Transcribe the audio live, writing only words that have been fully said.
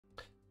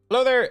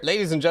Hello there,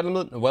 ladies and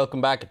gentlemen, and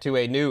welcome back to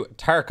a new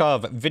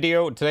Tarkov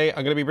video. Today,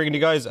 I'm going to be bringing you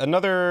guys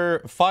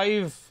another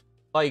 5,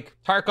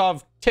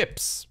 Tarkov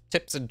tips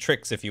and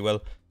tricks, if you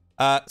will.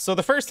 So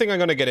the first thing I'm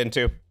going to get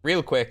into,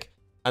 real quick,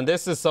 and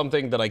this is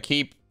something that I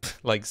keep,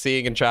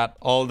 seeing in chat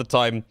all the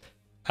time,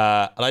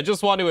 and I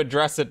just want to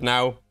address it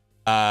now,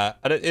 and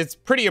it's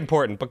pretty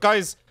important. But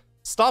guys,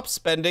 stop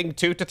spending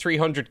 200 to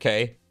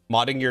 300k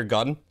modding your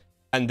gun,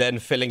 and then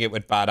filling it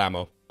with bad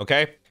ammo,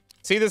 okay?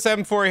 See this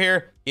M4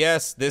 here?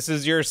 Yes, this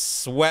is your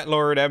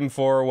Sweatlord M4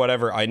 or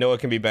whatever. I know it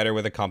can be better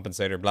with a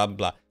compensator, blah, blah,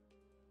 blah.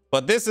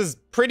 But this is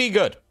pretty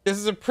good. This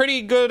is a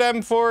pretty good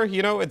M4,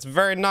 you know, it's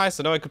very nice.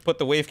 I know I could put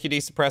the Wave QD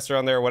suppressor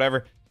on there or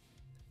whatever.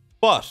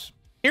 But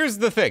here's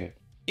the thing.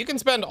 You can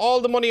spend all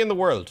the money in the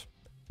world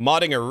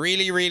modding a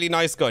really, really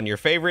nice gun. Your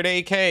favorite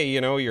AK, you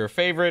know, your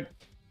favorite,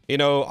 you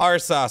know,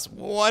 RSAS,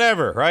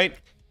 whatever, right?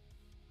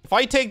 If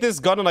I take this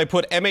gun and I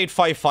put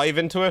M855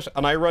 into it,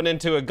 and I run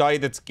into a guy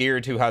that's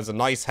geared who has a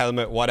nice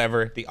helmet,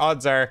 whatever, the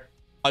odds are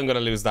I'm going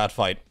to lose that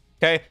fight,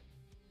 okay?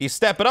 You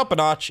step it up a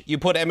notch, you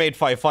put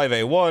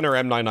M855A1 or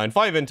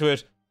M995 into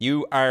it,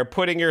 you are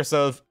putting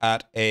yourself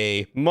at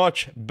a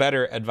much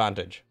better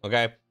advantage,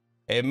 okay?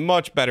 A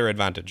much better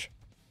advantage.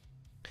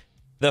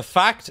 The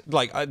fact,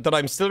 that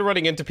I'm still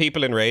running into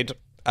people in Raid,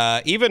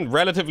 even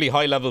relatively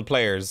high-level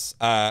players,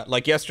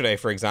 like yesterday,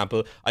 for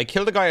example, I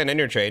killed a guy on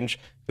Interchange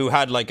who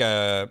had,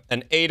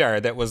 an ADAR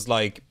that was,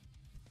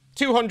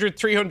 200,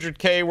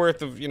 300k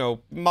worth of, you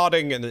know,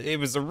 modding, and it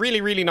was a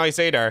really, really nice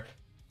ADAR,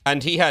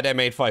 and he had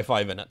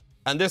M855 in it.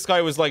 And this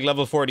guy was,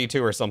 level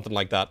 42 or something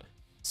like that.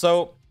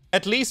 So,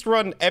 at least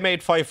run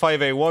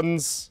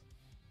M855A1s.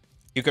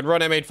 You can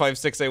run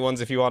M856A1s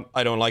if you want.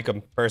 I don't like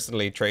them,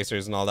 personally,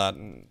 tracers and all that,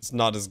 and it's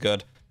not as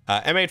good.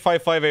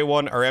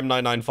 M855A1 or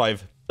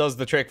M995 does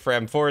the trick for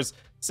M4s.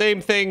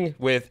 Same thing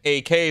with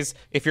AKs.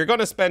 If you're going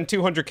to spend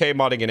 200k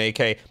modding an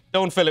AK,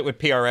 don't fill it with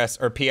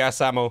PRS or PS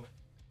ammo.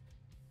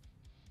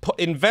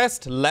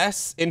 Invest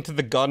less into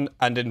the gun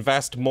and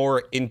invest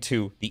more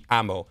into the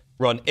ammo.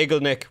 Run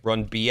Eaglenik,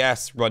 run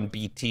BS, run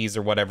BTs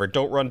or whatever.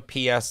 Don't run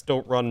PS,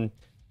 don't run,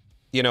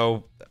 you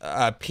know,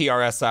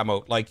 PRS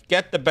ammo.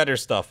 Get the better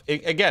stuff.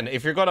 Again,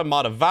 if you're going to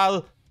mod a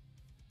Val,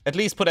 at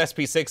least put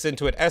SP6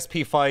 into it.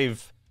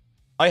 SP5...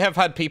 I have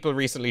had people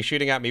recently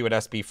shooting at me with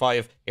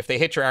SP5. If they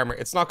hit your armor,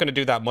 it's not going to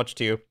do that much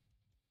to you.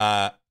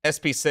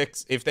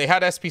 SP6, if they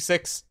had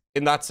SP6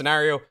 in that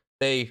scenario,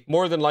 they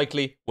more than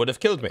likely would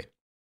have killed me.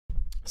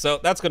 So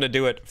that's going to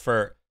do it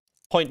for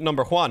point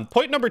number 1.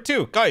 Point number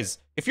 2, guys,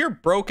 if you're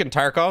broke in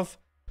Tarkov,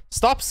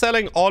 stop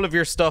selling all of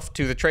your stuff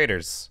to the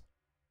traders.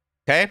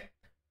 Okay?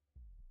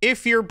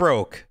 If you're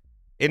broke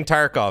in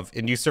Tarkov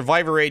and you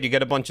survive a raid, you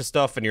get a bunch of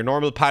stuff, and your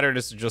normal pattern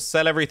is to just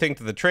sell everything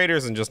to the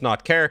traders and just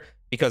not care,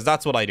 because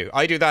that's what I do.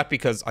 I do that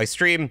because I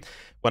stream.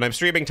 When I'm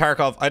streaming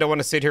Tarkov, I don't want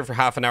to sit here for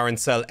half an hour and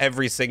sell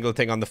every single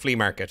thing on the flea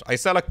market. I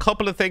sell a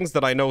couple of things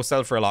that I know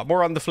sell for a lot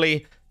more on the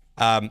flea,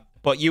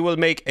 but you will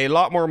make a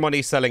lot more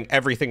money selling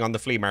everything on the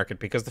flea market,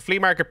 because the flea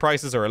market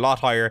prices are a lot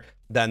higher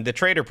than the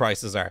trader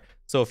prices are.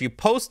 So if you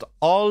post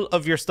all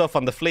of your stuff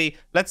on the flea,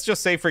 let's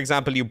just say, for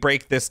example, you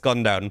break this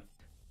gun down.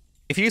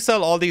 If you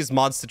sell all these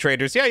mods to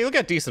traders, yeah, you'll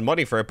get decent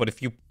money for it, but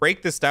if you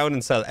break this down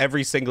and sell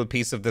every single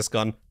piece of this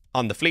gun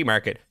on the flea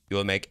market, you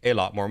will make a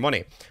lot more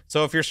money.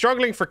 So if you're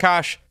struggling for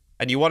cash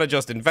and you want to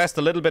just invest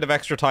a little bit of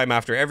extra time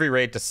after every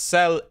raid to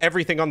sell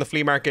everything on the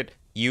flea market,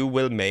 you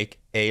will make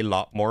a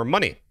lot more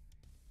money.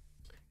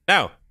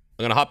 Now, I'm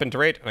going to hop into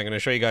raid and I'm going to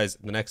show you guys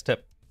the next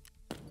tip.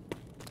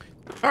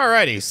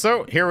 Alrighty,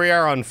 so here we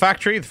are on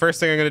factory. The first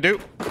thing I'm going to do,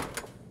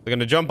 I'm going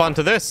to jump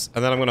onto this,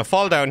 and then I'm going to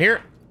fall down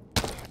here.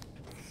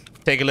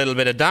 Take a little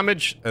bit of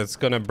damage. It's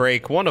going to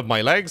break one of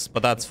my legs,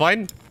 but that's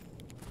fine.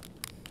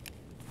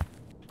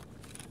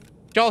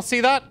 Did y'all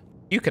see that?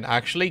 You can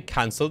actually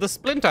cancel the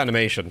splint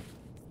animation.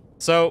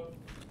 So,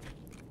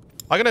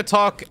 I'm going to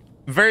talk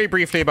very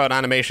briefly about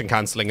animation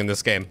cancelling in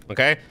this game,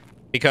 okay?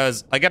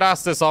 Because I get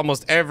asked this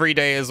almost every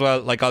day as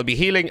well. I'll be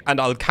healing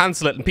and I'll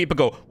cancel it and people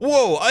go,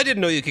 whoa, I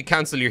didn't know you could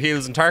cancel your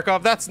heals in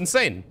Tarkov. That's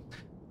insane.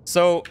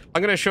 So,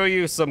 I'm going to show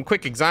you some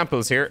quick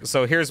examples here.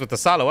 So, here's with the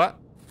Salwa.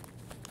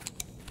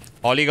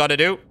 All you gotta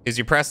do is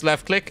you press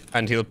left click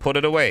and he'll put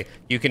it away.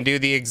 You can do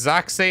the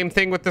exact same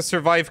thing with the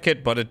survive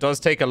kit, but it does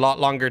take a lot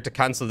longer to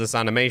cancel this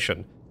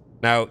animation.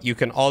 Now, you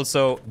can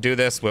also do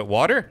this with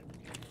water.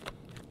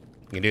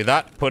 You can do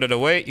that, put it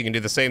away. You can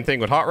do the same thing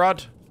with hot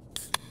rod.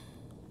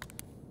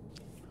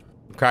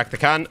 Crack the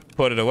can,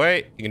 put it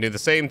away. You can do the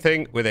same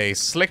thing with a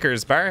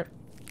Slickers bar.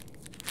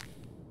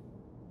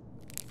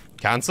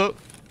 Cancel.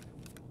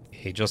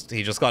 He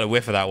just got a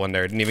whiff of that one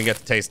there. Didn't even get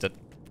to taste it.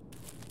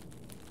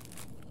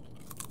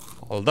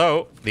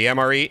 Although, the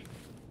MRE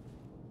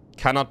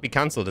cannot be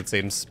cancelled, it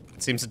seems.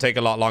 It seems to take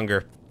a lot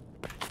longer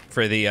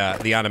for the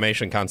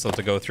animation cancel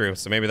to go through.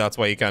 So maybe that's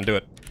why you can't do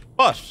it.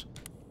 But,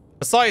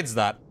 besides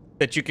that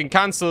you can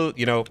cancel,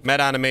 you know,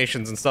 meta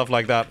animations and stuff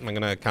like that. I'm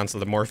going to cancel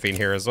the morphine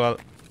here as well.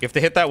 You have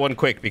to hit that one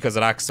quick because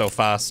it acts so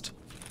fast.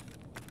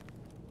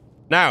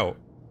 Now,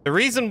 the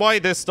reason why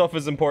this stuff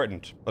is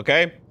important,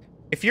 okay?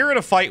 If you're in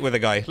a fight with a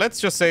guy, let's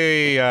just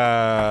say,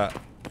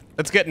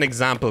 let's get an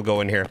example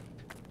going here.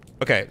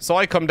 Okay, so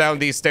I come down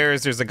these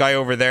stairs. There's a guy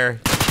over there.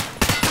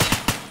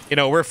 You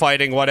know, we're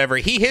fighting, whatever.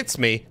 He hits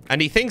me,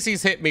 and he thinks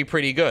he's hit me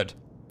pretty good.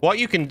 What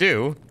you can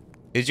do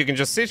is you can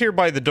just sit here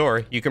by the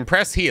door. You can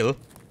press heal.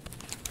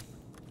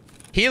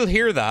 He'll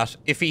hear that.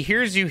 If he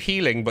hears you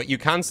healing, but you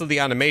cancel the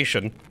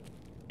animation,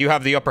 you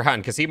have the upper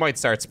hand, because he might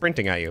start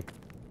sprinting at you.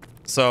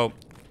 So,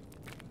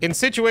 in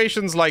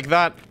situations like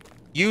that,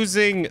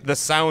 using the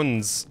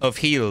sounds of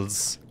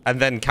heals and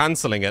then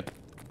cancelling it,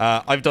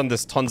 I've done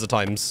this tons of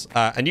times.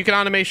 And you can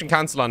animation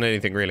cancel on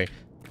anything, really.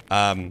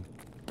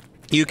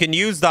 You can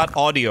use that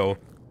audio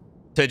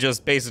to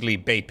just basically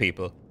bait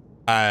people.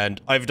 And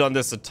I've done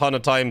this a ton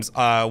of times.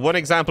 One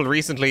example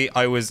recently,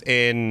 I was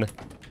in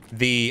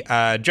the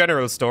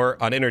general store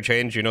on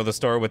Interchange. You know, the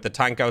store with the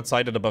tank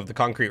outside it above the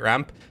concrete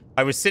ramp.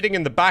 I was sitting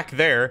in the back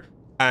there,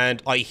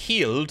 and I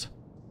healed,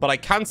 but I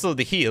cancelled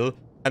the heal.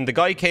 And the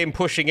guy came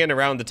pushing in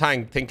around the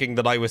tank thinking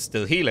that I was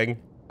still healing.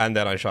 And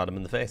then I shot him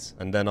in the face.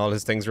 And then all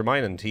his things were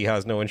mine, and he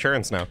has no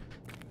insurance now.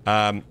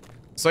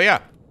 So yeah.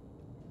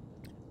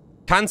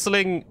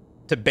 Cancelling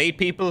to bait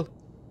people,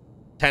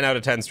 10 out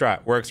of 10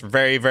 strat. Works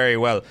very, very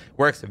well.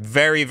 Works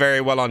very,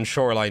 very well on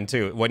Shoreline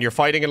too. When you're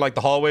fighting in like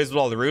the hallways with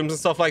all the rooms and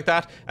stuff like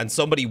that, and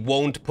somebody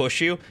won't push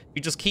you,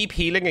 you just keep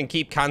healing and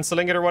keep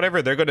cancelling it or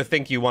whatever, they're going to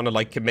think you want to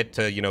like commit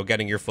to, you know,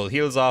 getting your full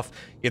heals off.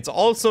 It's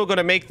also going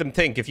to make them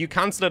think, if you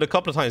cancel it a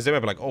couple of times, they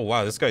might be like, oh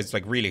wow, this guy's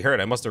like really hurt.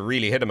 I must have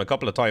really hit him a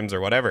couple of times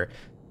or whatever.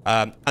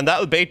 And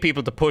that'll bait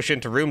people to push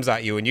into rooms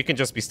at you, and you can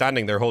just be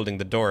standing there holding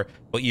the door.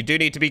 But you do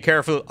need to be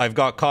careful. I've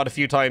got caught a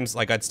few times.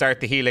 Like, I'd start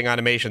the healing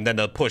animation, then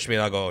they'll push me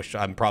and I'll go, oh,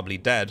 I'm probably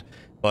dead.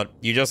 But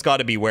you just got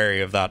to be wary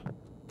of that.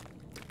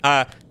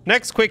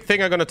 Next quick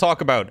thing I'm going to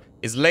talk about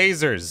is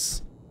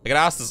lasers. I get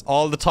asked this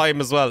all the time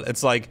as well.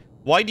 It's like,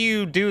 why do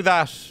you do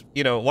that?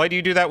 You know, why do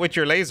you do that with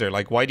your laser?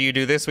 Like, why do you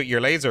do this with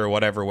your laser or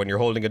whatever when you're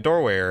holding a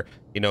doorway or,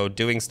 you know,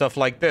 doing stuff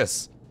like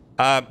this?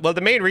 Well,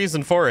 the main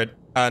reason for it,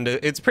 and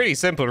it's pretty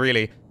simple,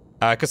 really.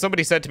 Because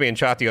somebody said to me in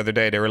chat the other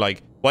day, they were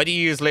like, why do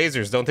you use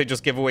lasers? Don't they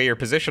just give away your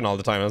position all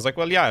the time? I was like,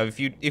 well, yeah, if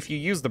you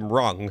use them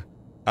wrong.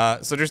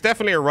 So there's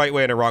definitely a right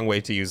way and a wrong way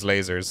to use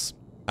lasers.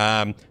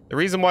 The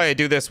reason why I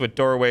do this with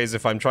doorways,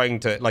 if I'm trying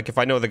to, like, if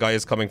I know the guy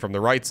is coming from the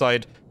right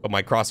side, but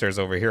my crosshair's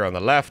over here on the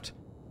left,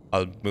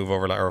 I'll move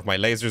over, or if my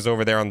laser's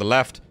over there on the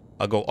left,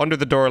 I'll go under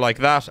the door like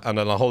that, and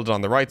then I'll hold it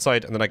on the right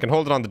side, and then I can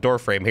hold it on the door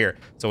frame here.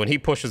 So when he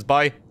pushes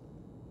by,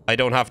 I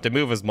don't have to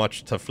move as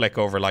much to flick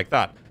over like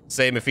that.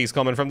 Same if he's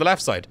coming from the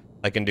left side.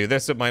 I can do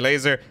this with my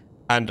laser,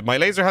 and my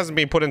laser hasn't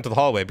been put into the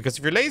hallway, because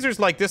if your laser's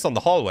like this on the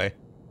hallway,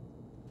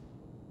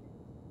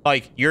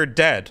 like, you're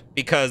dead.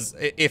 Because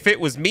if it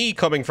was me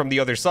coming from the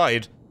other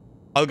side,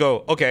 I'll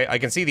go, okay, I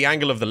can see the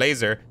angle of the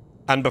laser,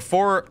 and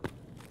before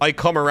I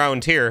come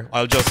around here,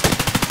 I'll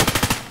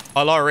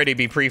already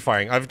be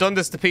pre-firing. I've done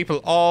this to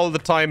people all the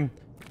time,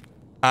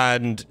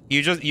 and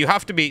you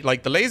have to be,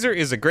 like, the laser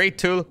is a great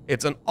tool.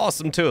 It's an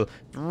awesome tool.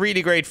 It's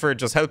really great for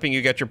just helping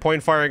you get your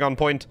point firing on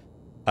point.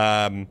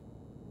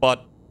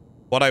 But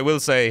what I will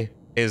say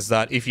is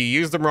that if you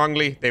use them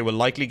wrongly, they will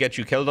likely get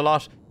you killed a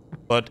lot.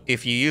 But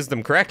if you use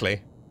them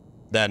correctly,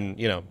 then,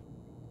 you know,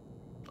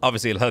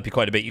 obviously it'll help you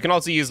quite a bit. You can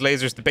also use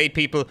lasers to bait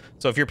people.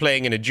 So if you're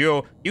playing in a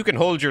duo, you can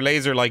hold your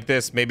laser like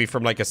this, maybe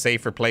from like a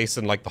safer place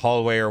in like the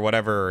hallway or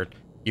whatever, or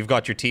you've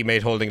got your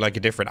teammate holding like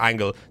a different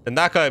angle. Then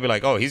that guy will be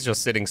like, oh, he's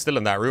just sitting still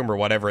in that room or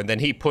whatever. And then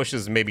he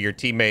pushes, maybe your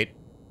teammate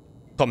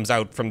comes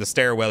out from the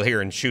stairwell here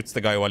and shoots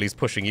the guy while he's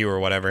pushing you or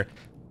whatever.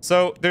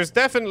 So there's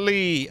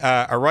definitely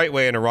a right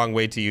way and a wrong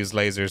way to use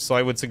lasers. So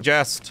I would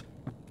suggest,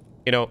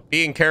 you know,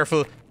 being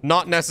careful,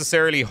 not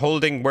necessarily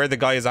holding where the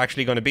guy is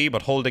actually going to be,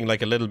 but holding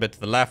like a little bit to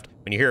the left.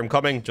 When you hear him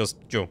coming, you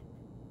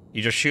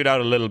just shoot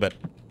out a little bit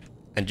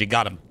and you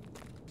got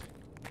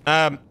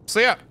him.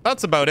 So yeah,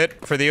 that's about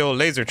it for the old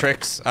laser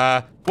tricks.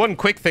 One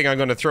quick thing I'm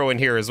going to throw in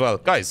here as well.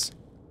 Guys,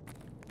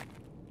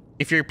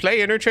 if you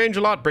play Interchange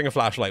a lot, bring a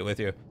flashlight with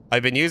you.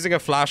 I've been using a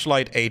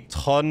flashlight a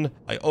ton.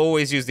 I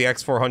always use the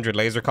X400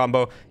 laser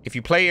combo. If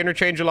you play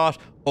Interchange a lot,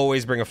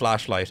 always bring a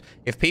flashlight.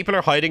 If people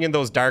are hiding in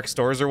those dark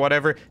stores or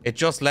whatever, it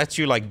just lets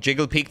you like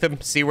jiggle peek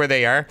them, see where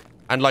they are.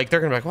 And like, they're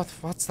gonna be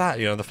like, what's that?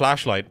 You know, the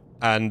flashlight.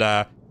 And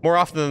more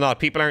often than not,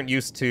 people aren't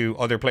used to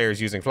other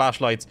players using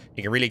flashlights.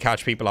 You can really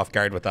catch people off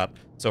guard with that.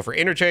 So for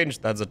Interchange,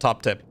 that's a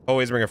top tip.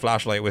 Always bring a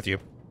flashlight with you.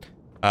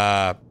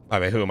 I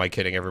mean, who am I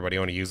kidding? Everybody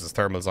only uses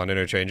thermals on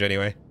Interchange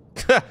anyway.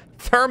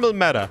 Thermal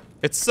meta.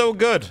 It's so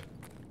good.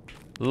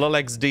 Lol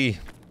XD.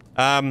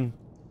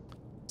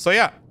 So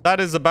yeah, that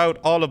is about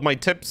all of my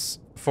tips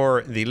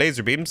for the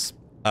laser beams.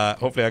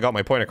 Hopefully I got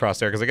my point across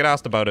there, because I get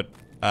asked about it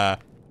a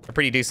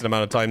pretty decent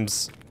amount of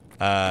times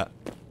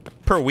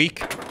per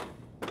week.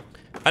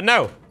 And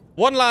now,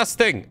 one last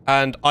thing,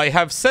 and I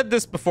have said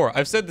this before.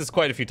 I've said this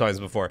quite a few times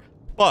before,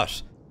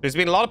 but there's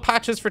been a lot of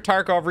patches for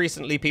Tarkov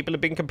recently. People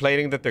have been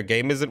complaining that their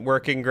game isn't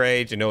working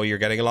great. You know, you're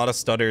getting a lot of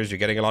stutters. You're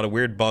getting a lot of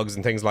weird bugs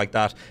and things like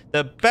that.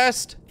 The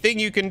best thing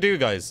you can do,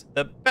 guys,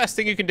 the best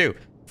thing you can do,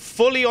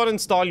 fully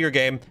uninstall your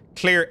game,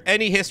 clear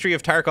any history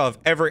of Tarkov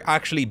ever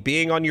actually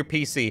being on your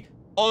PC,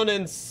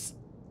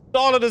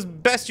 Install it as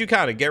best you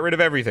can and get rid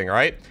of everything, all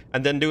right?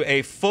 And then do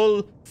a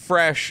full,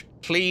 fresh,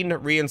 clean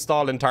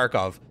reinstall in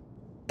Tarkov.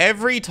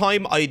 Every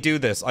time I do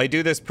this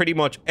pretty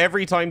much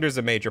every time there's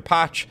a major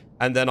patch,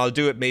 and then I'll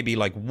do it maybe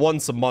like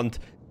once a month.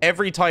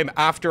 Every time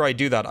after I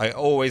do that, I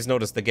always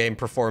notice the game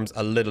performs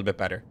a little bit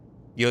better.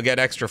 You'll get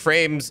extra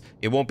frames,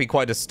 it won't be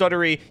quite as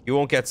stuttery, you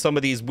won't get some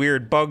of these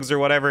weird bugs or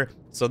whatever.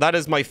 So that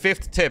is my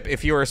 5th tip.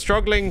 If you are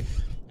struggling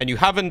and you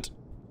haven't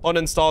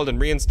uninstalled and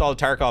reinstalled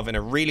Tarkov in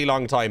a really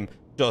long time,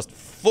 just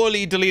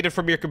fully delete it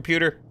from your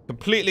computer,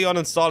 completely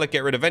uninstall it,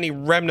 get rid of any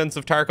remnants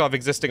of Tarkov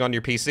existing on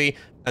your PC,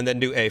 and then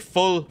do a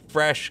full,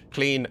 fresh,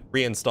 clean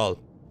reinstall.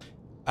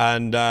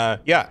 And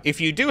yeah,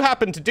 if you do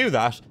happen to do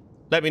that,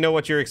 let me know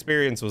what your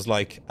experience was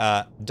like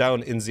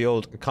down in the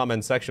old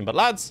comment section. But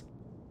lads,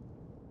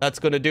 that's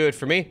going to do it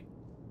for me.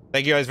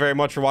 Thank you guys very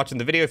much for watching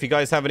the video. If you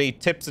guys have any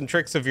tips and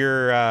tricks of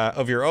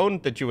your own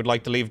that you would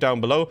like to leave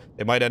down below,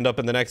 they might end up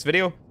in the next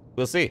video.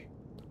 We'll see.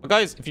 But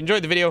guys, if you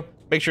enjoyed the video,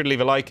 make sure to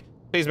leave a like.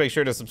 Please make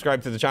sure to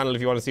subscribe to the channel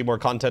if you want to see more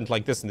content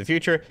like this in the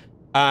future.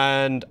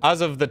 And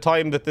as of the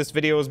time that this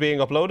video is being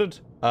uploaded,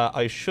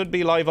 I should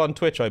be live on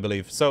Twitch, I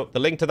believe. So the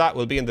link to that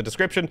will be in the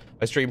description.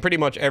 I stream pretty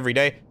much every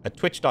day at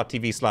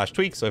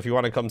twitch.tv/tweak. So if you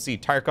want to come see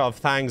Tarkov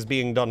things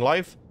being done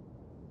live,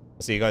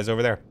 I'll see you guys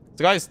over there.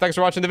 So guys, thanks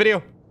for watching the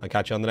video. I'll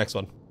catch you on the next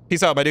one.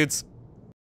 Peace out, my dudes.